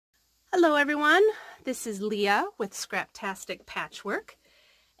Hello everyone, this is Leah with Scraptastic Patchwork,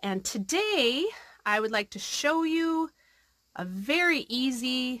 and today I would like to show you a very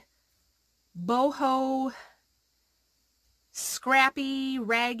easy boho scrappy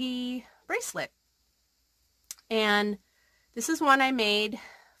raggy bracelet. And this is one I made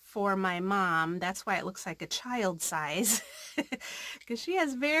for my mom. That's why it looks like a child size because she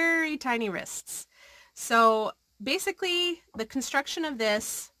has very tiny wrists. So basically the construction of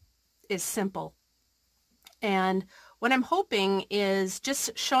this is simple, and what I'm hoping is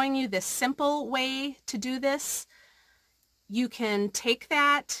just showing you this simple way to do this. You can take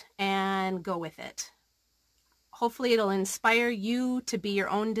that and go with it. Hopefully it'll inspire you to be your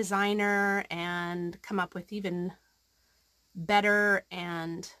own designer and come up with even better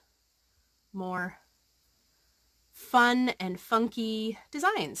and more fun and funky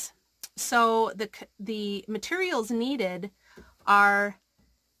designs. So the materials needed are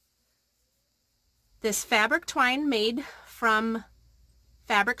this fabric twine made from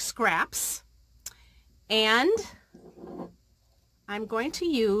fabric scraps, and I'm going to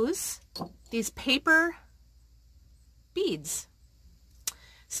use these paper beads.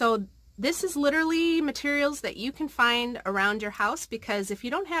 So this is literally materials that you can find around your house, because if you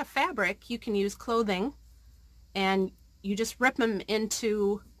don't have fabric, you can use clothing and you just rip them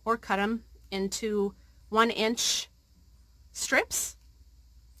into, or cut them into 1-inch strips.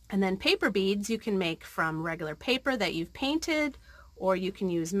 And then paper beads you can make from regular paper that you've painted, or you can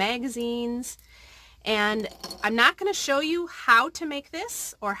use magazines. And I'm not going to show you how to make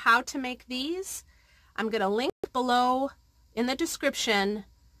this or how to make these. I'm going to link below in the description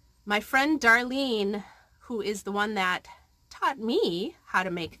my friend Darlene, who is the one that taught me how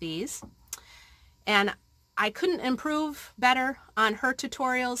to make these. And I couldn't improve better on her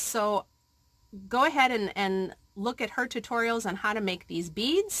tutorials, so go ahead and look at her tutorials on how to make these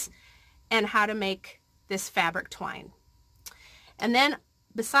beads and how to make this fabric twine. And then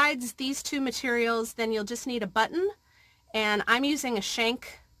besides these two materials, then you'll just need a button, and I'm using a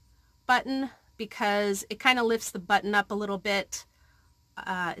shank button because it kind of lifts the button up a little bit.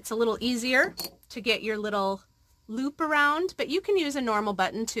 It's a little easier to get your little loop around, but you can use a normal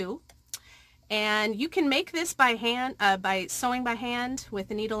button too. And you can make this by hand, by sewing by hand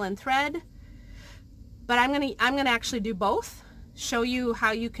with a needle and thread. But I'm gonna actually do both. Show you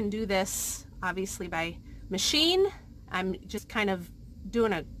how you can do this, obviously by machine. I'm just kind of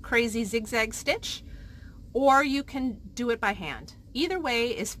doing a crazy zigzag stitch, or you can do it by hand. Either way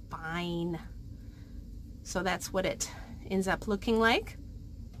is fine. So that's what it ends up looking like.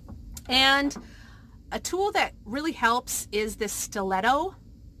 And a tool that really helps is this stiletto,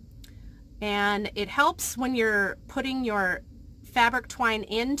 and it helps when you're putting your fabric twine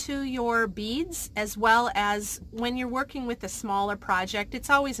into your beads, as well as when you're working with a smaller project. It's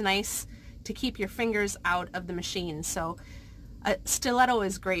always nice to keep your fingers out of the machine, so a stiletto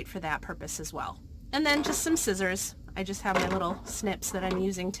is great for that purpose as well. And then just some scissors. I just have my little snips that I'm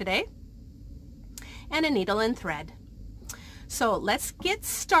using today, and a needle and thread. So let's get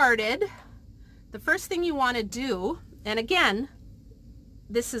started. The first thing you want to do, and again,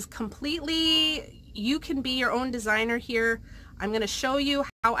 this is completely, you can be your own designer here. I'm going to show you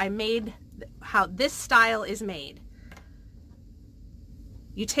how this style is made.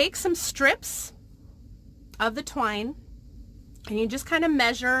 You take some strips of the twine and you just kind of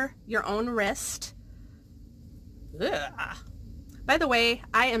measure your own wrist. Ugh. By the way,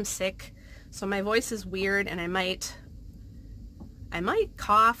 I am sick, so my voice is weird, and I might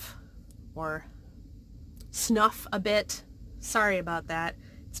cough or snuff a bit. Sorry about that.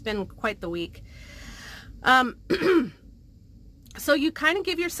 It's been quite the week. So you kind of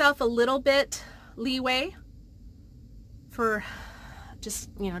give yourself a little bit leeway for just,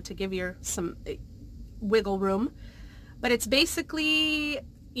 to give you some wiggle room. But it's basically,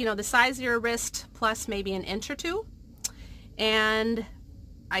 the size of your wrist plus maybe an inch or two. And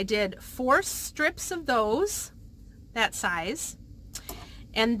I did 4 strips of those, that size.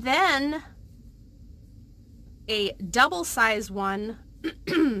 And then a double size one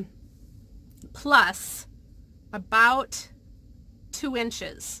plus about 2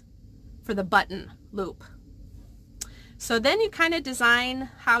 inches for the button loop. So then you kind of design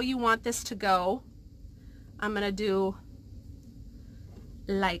how you want this to go. I'm going to do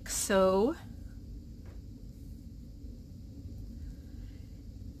like so.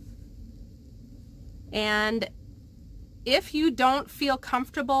 And if you don't feel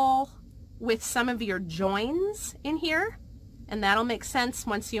comfortable with some of your joins in here, and that'll make sense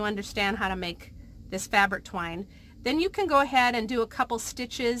once you understand how to make this fabric twine, then you can go ahead and do a couple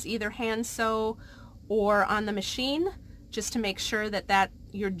stitches, either hand sew or on the machine, just to make sure that that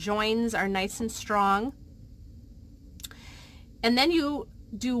your joins are nice and strong. And then you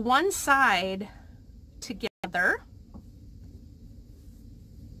do one side together,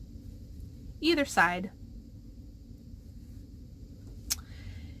 either side,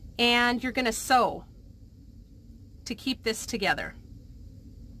 and you're going to sew to keep this together.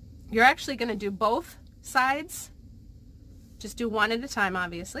 You're actually going to do both sides, just do one at a time,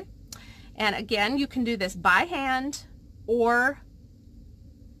 obviously. And again, you can do this by hand or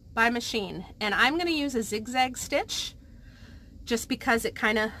by machine. And I'm going to use a zigzag stitch just because it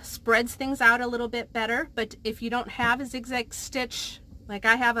kind of spreads things out a little bit better. But if you don't have a zigzag stitch, like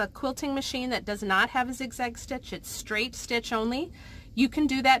I have a quilting machine that does not have a zigzag stitch, it's straight stitch only, you can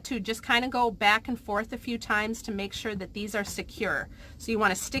do that too. Just kind of go back and forth a few times to make sure that these are secure. So you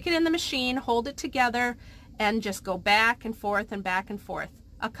want to stick it in the machine, hold it together, and just go back and forth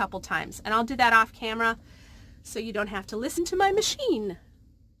a couple times. And I'll do that off camera so you don't have to listen to my machine.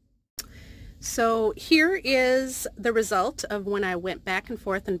 So here is the result of when I went back and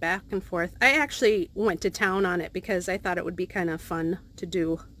forth and back and forth. I actually went to town on it because I thought it would be kind of fun to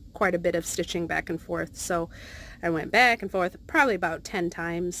do quite a bit of stitching back and forth. So I went back and forth probably about 10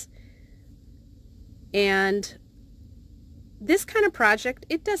 times. And this kind of project,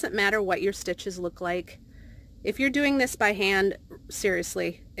 it doesn't matter what your stitches look like. If you're doing this by hand,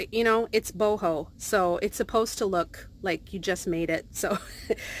 seriously, you know, it's boho, so it's supposed to look like you just made it. So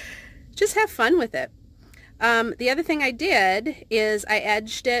just have fun with it. The other thing I did is I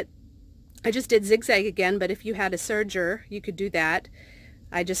edged it. I just did zigzag again, but if you had a serger, you could do that.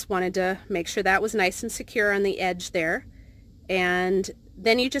 I just wanted to make sure that was nice and secure on the edge there. And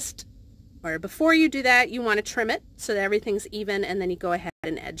then you just, or before you do that, you want to trim it so that everything's even, and then you go ahead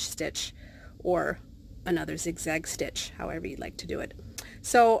and edge stitch or another zigzag stitch, however you'd like to do it.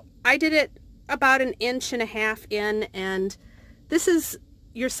 So I did it about 1.5 inches in, and this is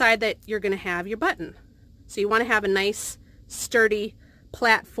your side that you're going to have your button. So you want to have a nice sturdy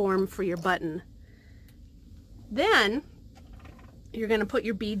platform for your button. Then you're going to put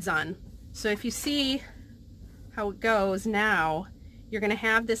your beads on. So if you see how it goes now, you're going to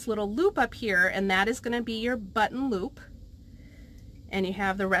have this little loop up here, and that is going to be your button loop. And you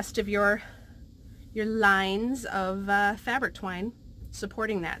have the rest of your lines of fabric twine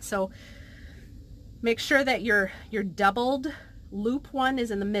supporting that. So make sure that your doubled loop one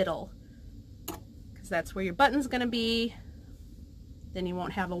is in the middle, because that's where your button's going to be. Then you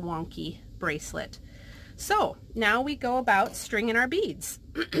won't have a wonky bracelet. So now we go about stringing our beads.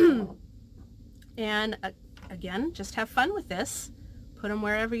 And again, just have fun with this. Put them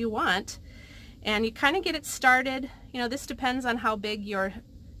wherever you want. And you kind of get it started. You know, this depends on how big your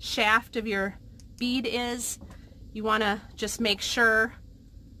shaft of your bead is. You want to just make sure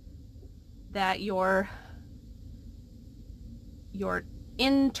that your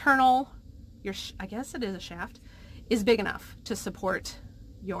internal, I guess it is a shaft, is big enough to support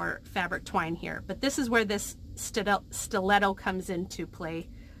your fabric twine here. But this is where this stiletto comes into play,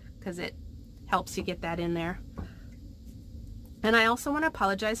 because it helps you get that in there. And I also want to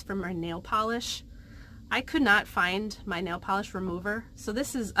apologize for my nail polish. I could not find my nail polish remover, so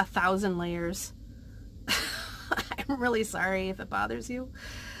this is 1,000 layers. I'm really sorry if it bothers you.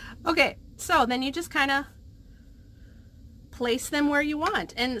 Okay, so then you just kind of place them where you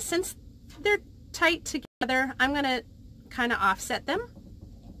want. And since they're tight together, I'm going to kind of offset them.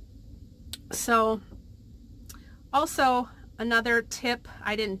 So also another tip,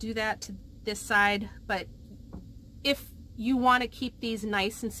 I didn't do that to this side, but if you want to keep these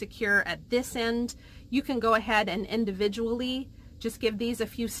nice and secure at this end, you can go ahead and individually just give these a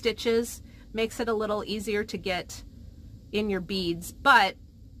few stitches. Makes it a little easier to get in your beads, but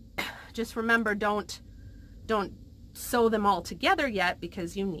just remember, don't sew them all together yet,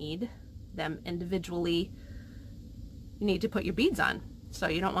 because you need them individually. You need to put your beads on, so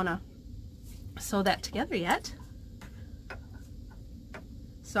you don't want to sew that together yet.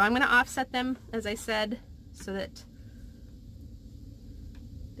 So I'm going to offset them, as I said, so that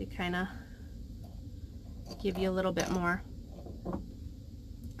they kind of give you a little bit more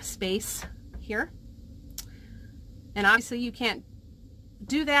space here. And obviously you can't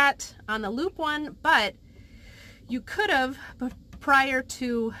do that on the loop one, but you could have prior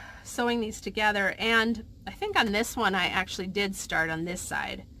to sewing these together. And I think on this one I actually did start on this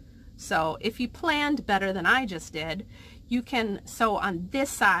side. So if you planned better than I just did, you can sew on this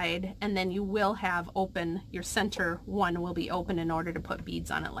side, and then you will have open, your center one will be open in order to put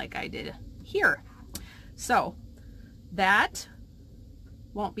beads on it like I did here. So that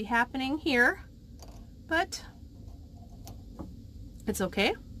won't be happening here, but it's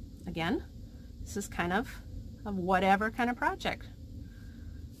okay. Again, this is kind of a whatever kind of project.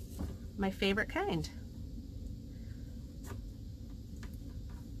 my favorite kind.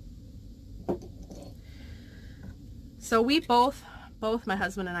 So we both my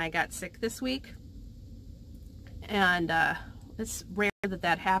husband and I got sick this week, and it's rare that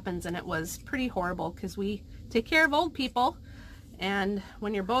that happens, and it was pretty horrible because we take care of old people, and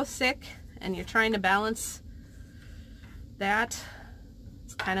when you're both sick and you're trying to balance that,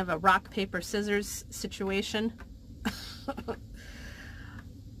 it's kind of a rock, paper, scissors situation.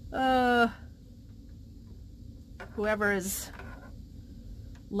 Whoever is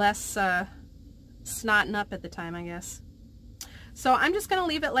less snotting up at the time, I guess. So I'm just going to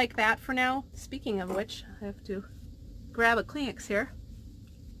leave it like that for now. Speaking of which, I have to grab a Kleenex here.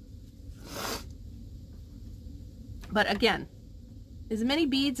 But again, as many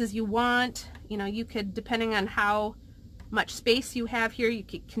beads as you want. You know, you could, depending on how much space you have here, you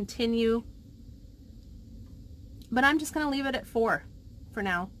could continue. But I'm just going to leave it at 4 for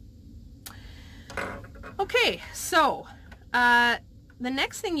now. Okay, so the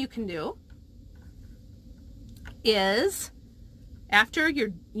next thing you can do is, after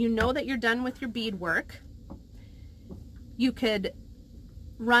you know that you're done with your bead work, you could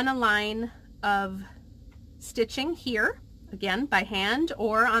run a line of stitching here, again by hand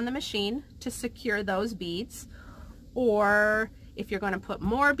or on the machine, to secure those beads. Or if you're going to put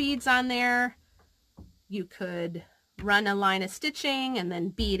more beads on there, you could run a line of stitching and then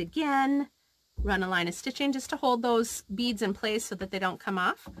bead again, run a line of stitching just to hold those beads in place so that they don't come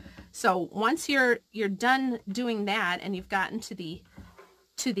off. So once you're done doing that and you've gotten to the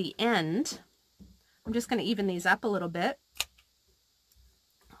end, I'm just going to even these up a little bit.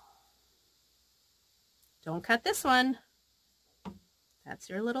 Don't cut this one. That's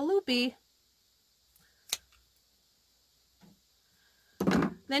your little loopy.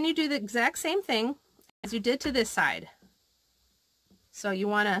 Then you do the exact same thing as you did to this side. So you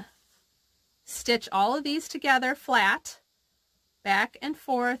want to stitch all of these together flat, back and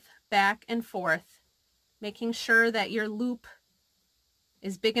forth, making sure that your loop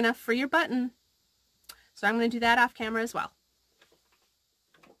is big enough for your button. So I'm going to do that off camera as well.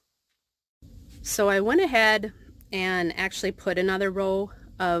 So I went ahead and actually put another row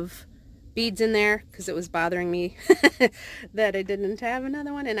of beads in there because it was bothering me that I didn't have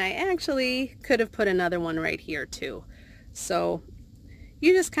another one, and I actually could have put another one right here too. So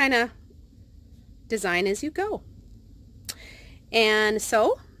you just kind of design as you go. And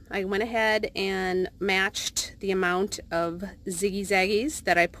so I went ahead and matched the amount of ziggy-zaggies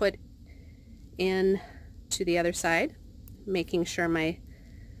that I put in to the other side, making sure my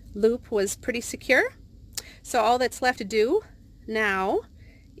loop was pretty secure. So all that's left to do now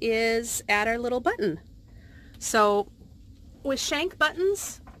is add our little button. So with shank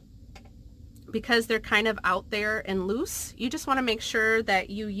buttons, because they're kind of out there and loose, you just want to make sure that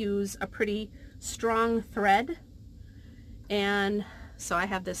you use a pretty strong thread. And so I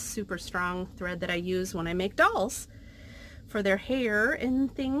have this super strong thread that I use when I make dolls for their hair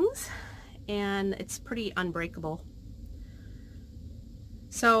and things, and it's pretty unbreakable.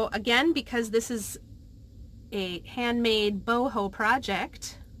 So again, because this is a handmade boho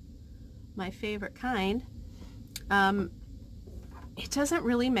project, my favorite kind, it doesn't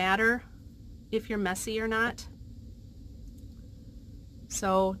really matter if you're messy or not.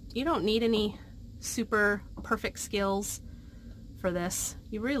 So you don't need any super perfect skills for this.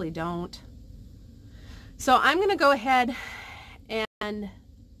 You really don't. So I'm going to go ahead and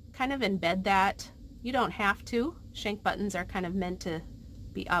kind of embed that. You don't have to. Shank buttons are kind of meant to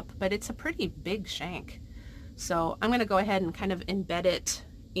be up, but it's a pretty big shank. So I'm going to go ahead and kind of embed it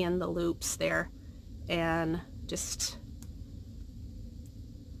in the loops there and just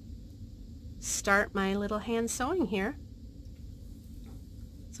start my little hand sewing here.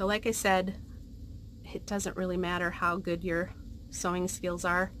 So like I said, it doesn't really matter how good your sewing skills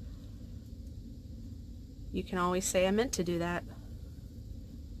are. You can always say, I meant to do that.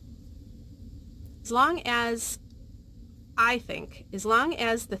 As long as, I think, as long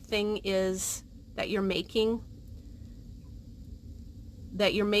as the thing is that you're making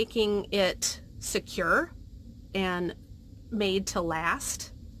it secure and made to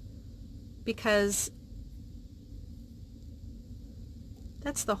last, because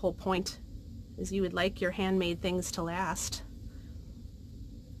that's the whole point, is you would like your handmade things to last,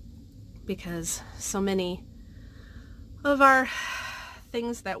 because so many of our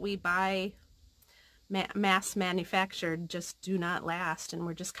things that we buy mass manufactured just do not last, and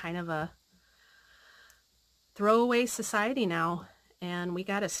we're just kind of a throwaway society now, and we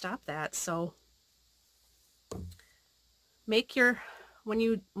got to stop that. So make your, when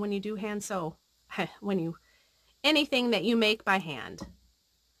you do hand sew, anything that you make by hand,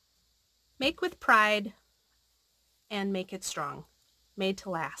 Make with pride and make it strong. Made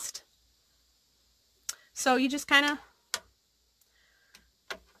to last. So you just kind of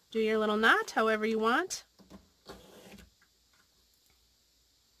do your little knot however you want.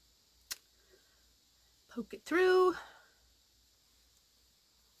 Poke it through.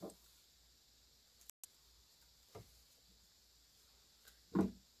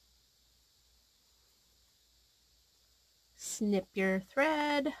 Snip your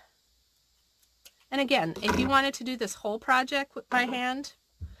thread. And again, if you wanted to do this whole project by hand,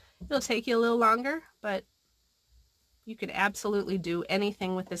 it'll take you a little longer, but you could absolutely do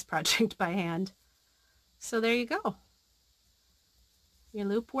anything with this project by hand. So there you go. Your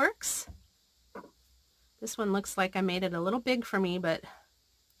loop works. This one looks like I made it a little big for me, but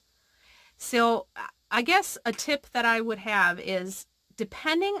so I guess a tip that I would have is,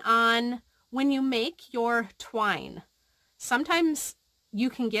 depending on when you make your twine, sometimes you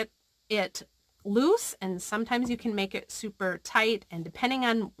can get it loose and sometimes you can make it super tight, and depending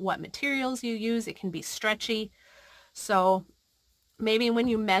on what materials you use, it can be stretchy. So maybe when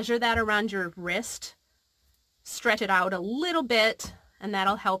you measure that around your wrist, stretch it out a little bit, and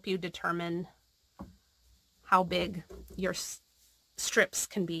that'll help you determine how big your strips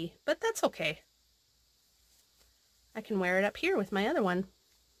can be. But that's okay. I can wear it up here with my other one.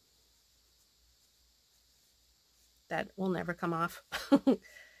 That will never come off. Isn't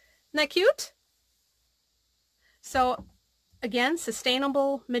that cute? So again,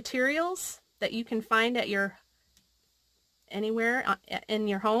 sustainable materials that you can find at your anywhere in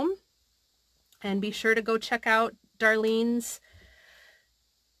your home. And be sure to go check out Darlene's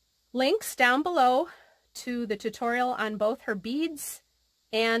links down below to the tutorial on both her beads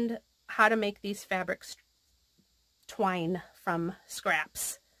and how to make these fabric twine from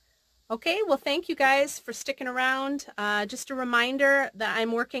scraps. Okay, well, thank you guys for sticking around. Just a reminder that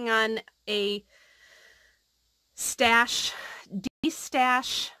I'm working on a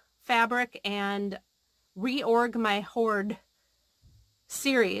de-stash fabric and reorg my hoard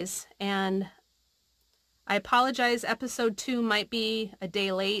series, and I apologize, episode 2 might be a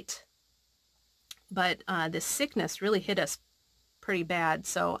day late, but this sickness really hit us pretty bad,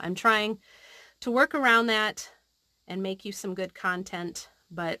 so I'm trying to work around that and make you some good content,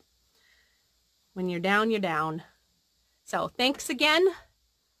 but when you're down, you're down. So thanks again.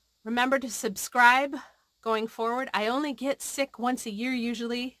 Remember to subscribe going forward. I only get sick once a year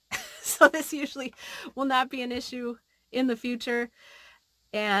usually, so this usually will not be an issue in the future.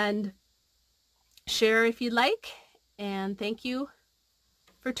 And share if you'd like. And thank you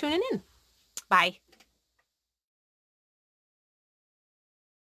for tuning in. Bye.